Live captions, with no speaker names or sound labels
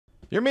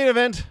Your main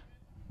event,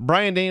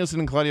 Bryan Danielson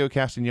and Claudio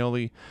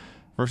Castagnoli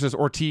versus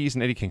Ortiz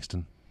and Eddie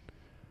Kingston.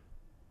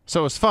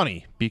 So it's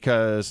funny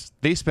because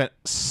they spent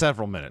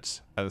several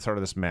minutes at the start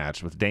of this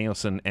match with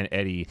Danielson and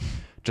Eddie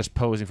just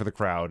posing for the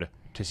crowd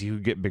to see who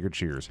could get bigger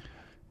cheers.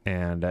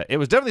 And it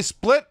was definitely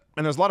split,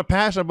 and there was a lot of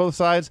passion on both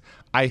sides.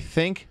 I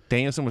think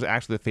Danielson was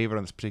actually the favorite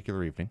on this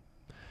particular evening.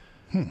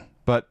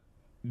 But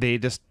they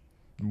just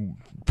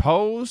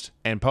posed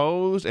and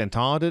posed and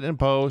taunted and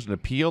posed and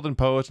appealed and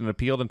posed and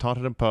appealed and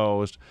taunted and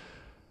posed.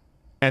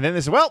 And then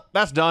they said, well,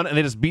 that's done, and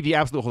they just beat the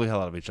absolute holy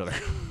hell out of each other.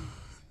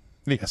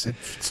 Yes, it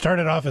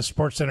started off as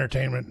sports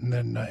entertainment and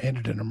then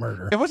ended in a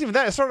murder. It wasn't even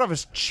that. It started off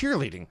as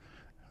cheerleading.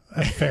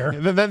 That's fair.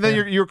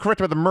 then you're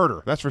correct about the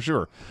murder. That's for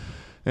sure.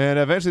 And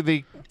eventually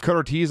they cut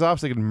Ortiz off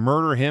so they could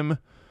murder him.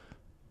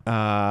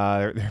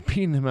 They're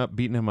beating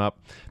him up.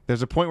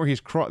 There's a point where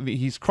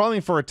he's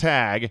crawling for a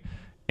tag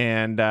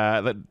and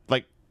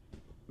like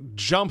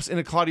jumps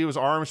into Claudio's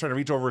arms trying to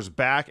reach over his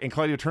back, and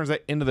Claudio turns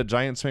that into the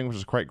giant swing, which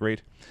is quite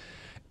great.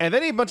 And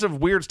then a bunch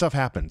of weird stuff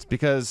happens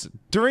because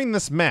during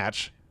this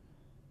match,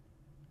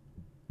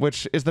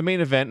 which is the main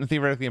event and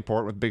theoretically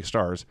important with big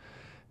stars,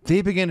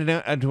 they begin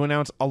to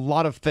announce a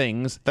lot of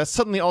things that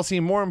suddenly all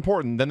seem more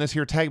important than this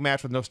here tag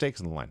match with no stakes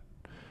in the line.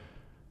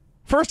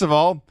 First of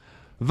all,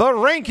 the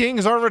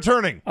rankings are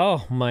returning.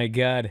 Oh, my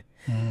God.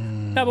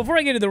 Now, before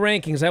I get to the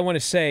rankings, I want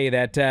to say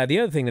that the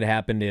other thing that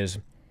happened is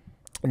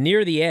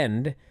near the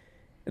end,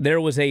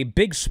 there was a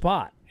big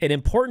spot, an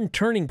important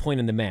turning point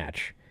in the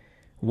match,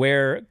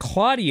 where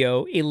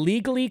Claudio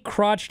illegally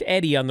crotched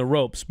Eddie on the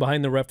ropes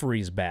behind the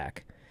referee's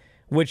back,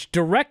 which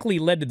directly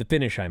led to the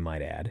finish, I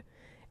might add.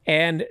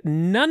 And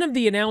none of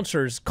the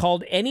announcers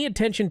called any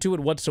attention to it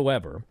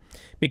whatsoever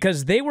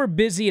because they were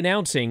busy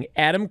announcing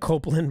Adam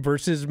Copeland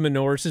versus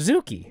Minoru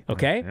Suzuki,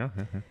 okay? Yeah.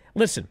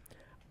 Listen,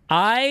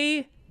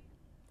 I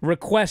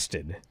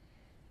requested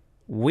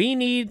we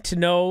need to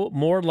know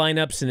more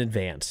lineups in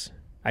advance.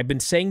 I've been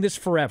saying this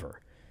forever.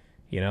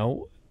 You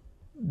know,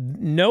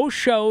 no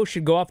show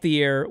should go off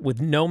the air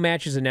with no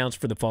matches announced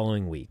for the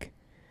following week.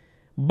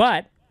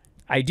 But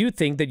I do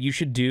think that you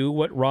should do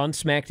what Raw and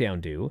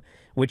SmackDown do,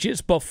 which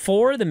is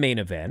before the main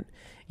event,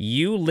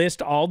 you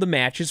list all the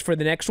matches for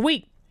the next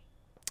week.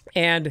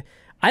 And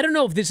I don't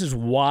know if this is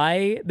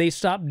why they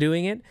stopped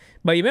doing it,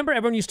 but you remember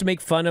everyone used to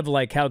make fun of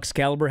like how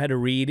Excalibur had to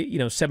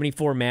read,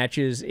 74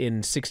 matches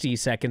in 60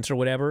 seconds or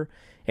whatever,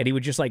 and he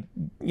would just like,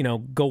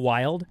 go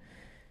wild.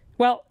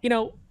 Well,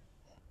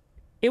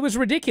 it was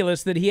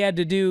ridiculous that he had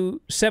to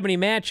do 70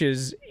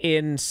 matches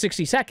in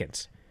 60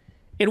 seconds.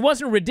 It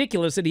wasn't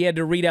ridiculous that he had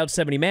to read out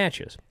 70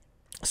 matches.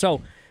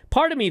 So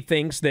part of me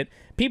thinks that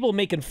people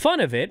making fun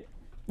of it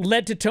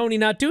led to Tony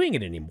not doing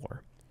it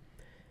anymore.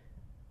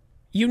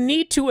 You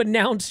need to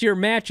announce your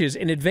matches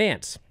in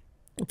advance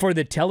for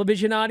the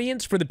television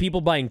audience, for the people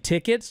buying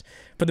tickets,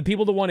 for the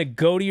people that want to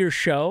go to your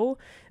show.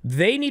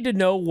 They need to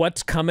know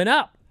what's coming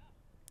up.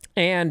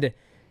 And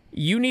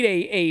you need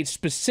a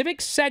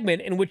specific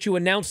segment in which you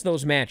announce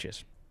those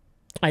matches.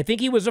 I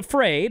think he was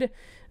afraid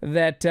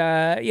that,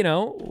 I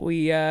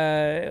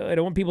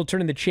don't want people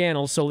turning the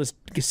channel, so let's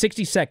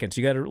 60 seconds.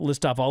 You got to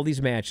list off all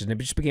these matches, and it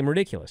just became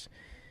ridiculous.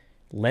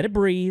 Let it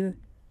breathe.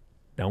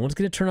 No one's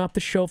going to turn off the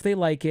show if they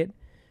like it.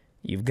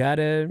 You've got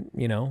to,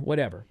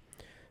 whatever.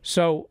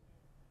 So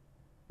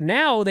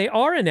now they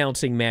are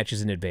announcing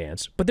matches in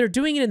advance, but they're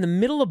doing it in the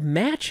middle of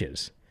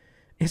matches.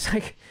 It's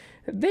like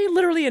they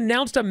literally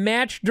announced a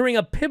match during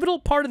a pivotal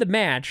part of the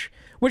match,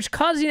 which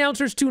caused the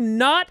announcers to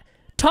not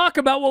talk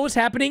about what was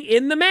happening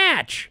in the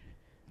match.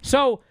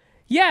 So,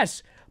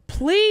 yes,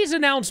 please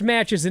announce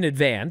matches in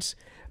advance,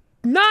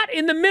 not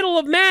in the middle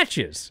of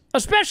matches,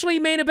 especially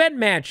main event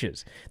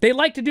matches. They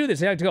like to do this.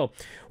 They like to go,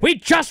 we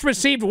just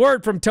received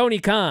word from Tony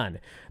Khan.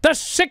 The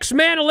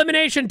 6-man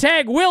elimination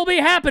tag will be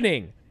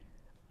happening.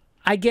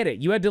 I get it.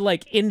 You had to,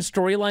 like, in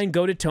storyline,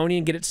 go to Tony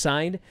and get it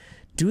signed.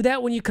 Do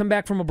that when you come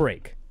back from a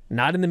break,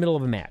 not in the middle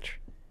of a match.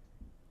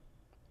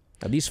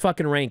 Now, these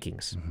fucking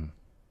rankings.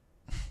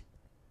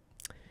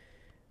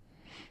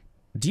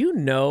 Do you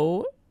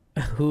know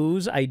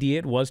whose idea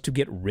it was to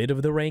get rid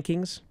of the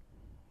rankings?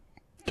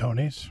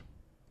 Tony's.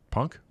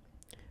 Punk?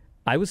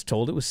 I was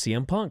told it was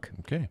CM Punk.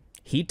 Okay.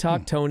 He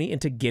talked Tony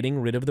into getting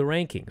rid of the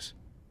rankings.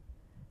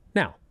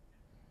 Now,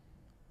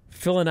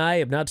 Phil and I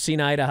have not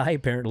seen eye to eye,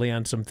 apparently,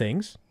 on some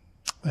things.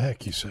 The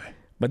heck you say?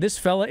 But this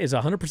fella is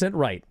 100%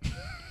 right.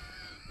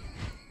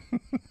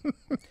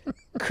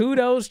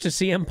 Kudos to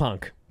CM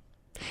Punk.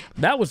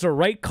 That was the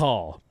right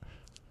call.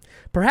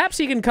 Perhaps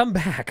he can come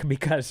back,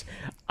 because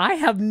I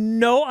have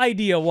no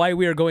idea why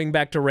we are going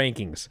back to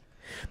rankings.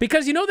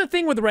 Because the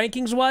thing with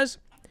rankings was,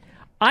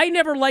 I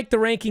never liked the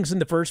rankings in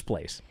the first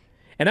place.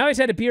 And I always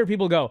had to hear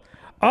people go,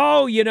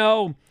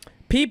 oh,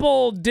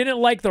 people didn't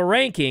like the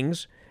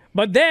rankings,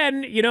 but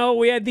then,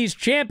 we had these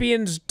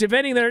champions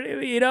defending their,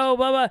 blah,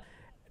 blah.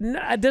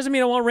 It doesn't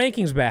mean I want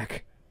rankings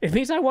back. It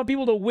means I want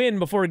people to win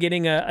before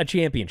getting a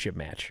championship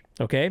match,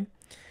 okay?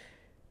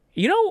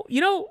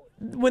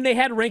 When they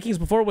had rankings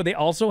before, what they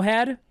also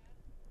had?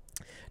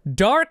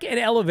 Dark and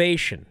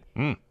Elevation.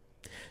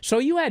 So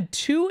you had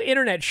two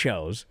internet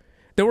shows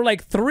that were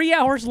like 3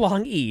 hours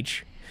long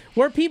each,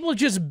 where people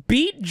just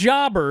beat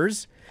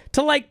jobbers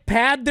to like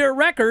pad their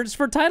records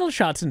for title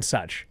shots and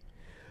such.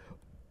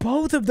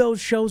 Both of those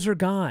shows are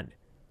gone.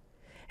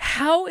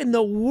 How in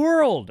the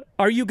world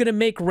are you going to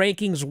make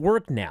rankings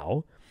work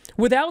now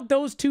without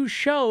those two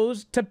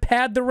shows to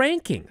pad the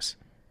rankings?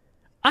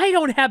 I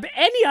don't have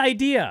any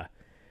idea.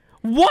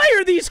 Why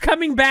are these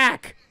coming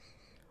back?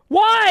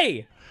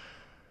 Why?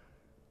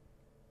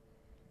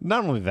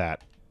 Not only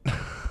that,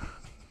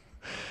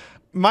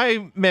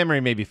 my memory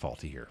may be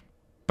faulty here,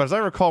 but as I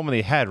recall when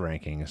they had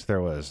rankings,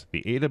 there was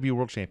the AEW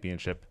World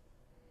Championship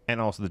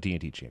and also the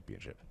TNT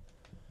Championship.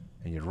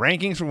 And you had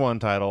rankings for one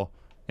title,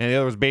 and the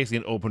other was basically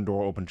an open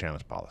door, open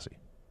challenge policy.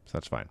 So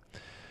that's fine.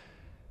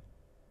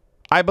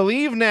 I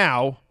believe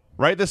now,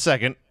 right this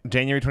second,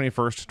 January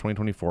 21st,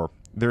 2024,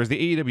 there is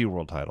the AEW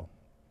World title.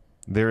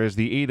 There is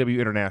the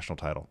AEW International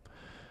title.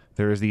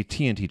 There is the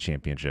TNT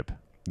Championship.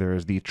 There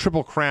is the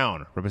Triple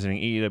Crown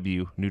representing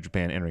AEW, New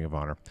Japan, and Ring of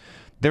Honor.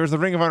 There's the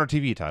Ring of Honor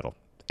TV title.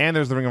 And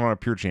there's the Ring of Honor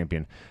Pure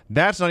Champion.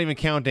 That's not even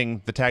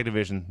counting the tag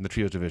division, the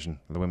trios division,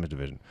 the women's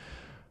division.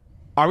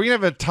 Are we going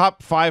to have a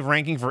top 5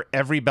 ranking for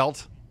every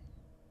belt?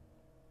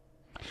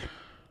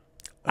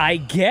 I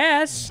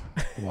guess.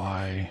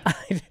 Why?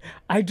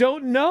 I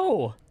don't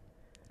know.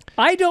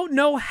 I don't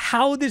know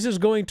how this is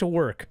going to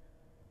work.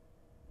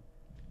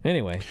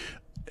 Anyway.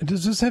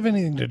 Does this have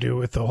anything to do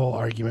with the whole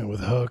argument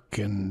with Hook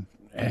and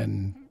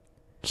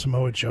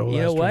Samoa Joe last week?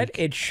 You know what?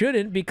 It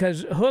shouldn't,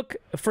 because Hook,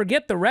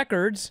 forget the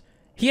records.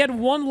 He had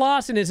 1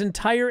 loss in his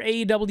entire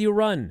AEW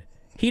run.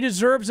 He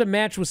deserves a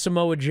match with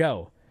Samoa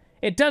Joe.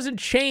 It doesn't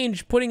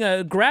change putting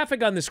a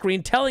graphic on the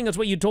screen telling us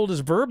what you told us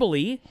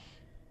verbally.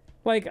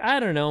 Like, I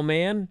don't know,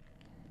 man.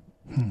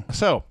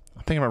 So,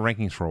 I'm thinking about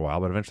rankings for a while,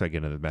 but eventually I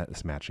get into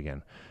this match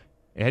again.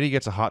 Eddie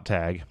gets a hot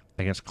tag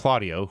against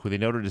Claudio, who they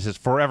noted is his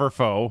forever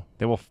foe.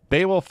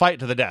 They will fight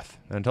to the death.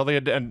 Until they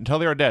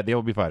are dead, they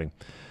will be fighting.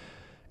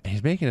 And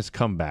he's making his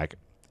comeback.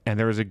 And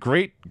there is a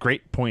great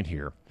point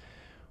here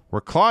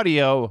where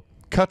Claudio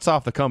cuts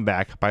off the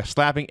comeback by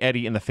slapping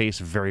Eddie in the face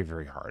very,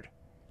 very hard.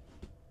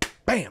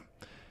 Bam!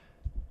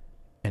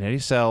 And Eddie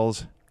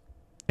sells,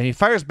 and he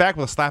fires back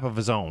with a slap of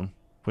his own,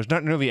 which is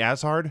not nearly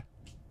as hard.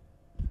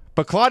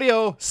 But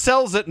Claudio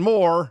sells it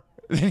more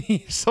than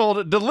he sold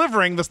it,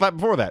 delivering the slap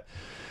before that.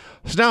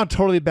 So now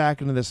totally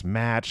back into this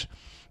match,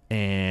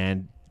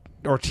 and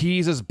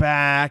Ortiz is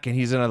back, and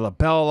he's in a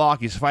lapel lock.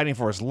 He's fighting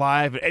for his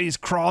life, and Eddie's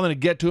crawling to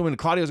get to him, and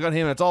Claudio's got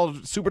him, and it's all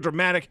super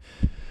dramatic.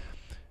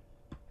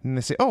 And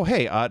they say, oh,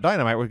 hey,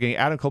 Dynamite, we're getting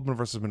Adam Copeland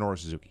versus Minoru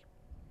Suzuki.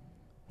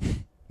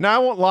 Now, I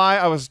won't lie,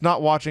 I was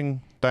not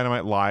watching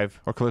Dynamite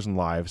live, or Collision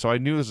live, so I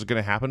knew this was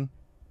going to happen.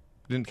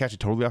 Didn't catch it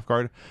totally off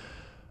guard.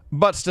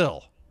 But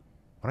still,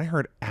 when I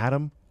heard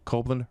Adam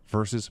Copeland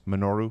versus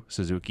Minoru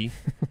Suzuki,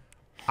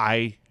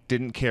 I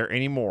didn't care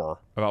anymore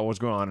about what was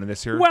going on in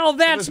this here. Well,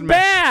 that's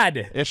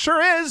bad. It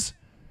sure is.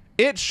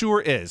 It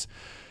sure is.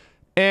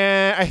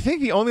 And I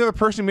think the only other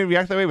person who made me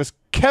react that way was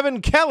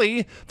Kevin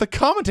Kelly, the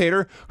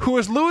commentator, who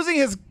was losing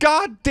his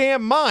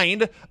goddamn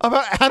mind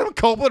about Adam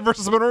Copeland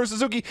versus Minoru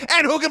Suzuki,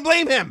 and who can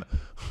blame him?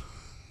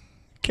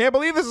 Can't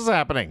believe this is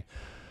happening.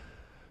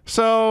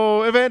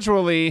 So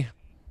eventually,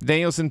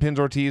 Danielson pins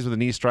Ortiz with a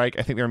knee strike.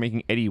 I think they were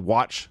making Eddie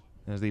watch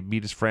as they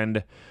beat his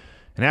friend.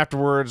 And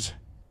afterwards,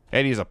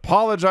 Eddie is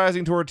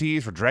apologizing to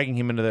Ortiz for dragging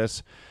him into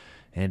this.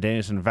 And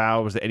Danielson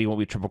vows that Eddie won't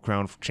be Triple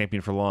Crown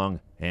champion for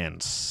long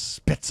and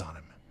spits on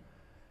him.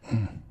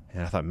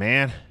 And I thought,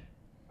 man,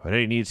 what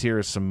Eddie needs here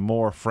is some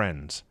more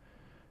friends.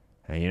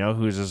 And you know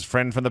who's his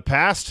friend from the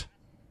past?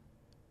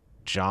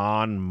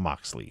 Jon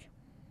Moxley.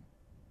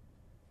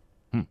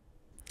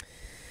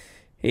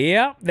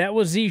 Yeah, that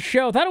was the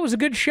show. Thought it was a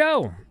good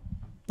show.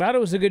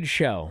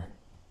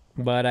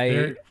 But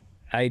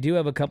I do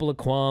have a couple of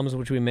qualms,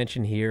 which we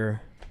mentioned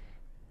here.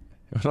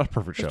 It was not a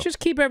perfect show. Let's just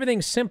keep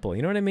everything simple.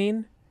 You know what I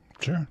mean?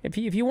 Sure. If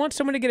you want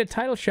someone to get a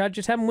title shot,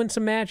 just have them win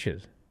some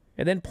matches.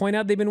 And then point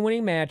out they've been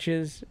winning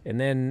matches, and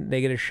then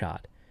they get a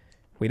shot.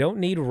 We don't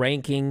need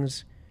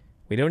rankings.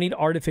 We don't need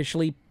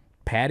artificially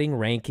padding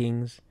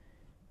rankings.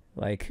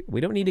 Like, we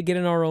don't need to get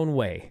in our own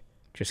way.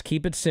 Just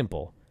keep it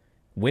simple.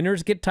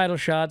 Winners get title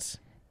shots.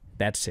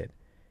 That's it.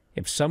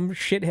 If some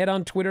shithead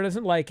on Twitter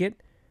doesn't like it,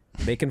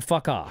 they can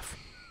fuck off.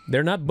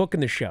 They're not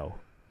booking the show.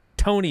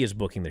 Tony is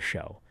booking the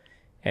show.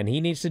 And he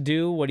needs to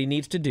do what he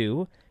needs to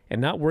do and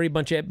not worry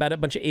about a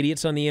bunch of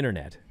idiots on the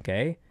internet,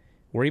 okay?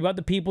 Worry about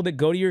the people that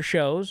go to your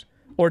shows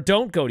or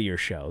don't go to your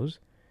shows.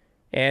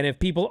 And if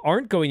people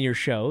aren't going to your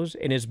shows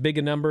in as big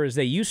a number as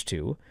they used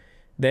to,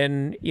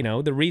 then, you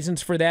know, the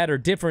reasons for that are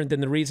different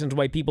than the reasons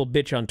why people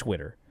bitch on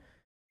Twitter.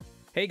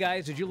 Hey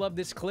guys, did you love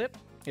this clip?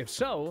 If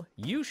so,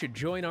 you should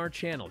join our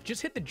channel.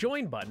 Just hit the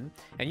join button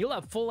and you'll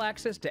have full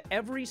access to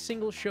every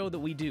single show that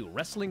we do.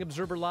 Wrestling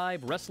Observer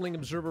Live, Wrestling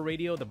Observer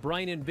Radio, The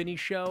Bryan Vinny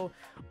Show,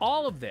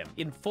 all of them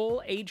in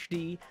full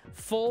HD,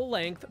 full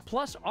length,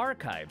 plus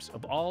archives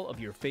of all of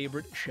your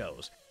favorite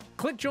shows.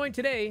 Click join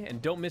today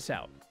and don't miss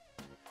out.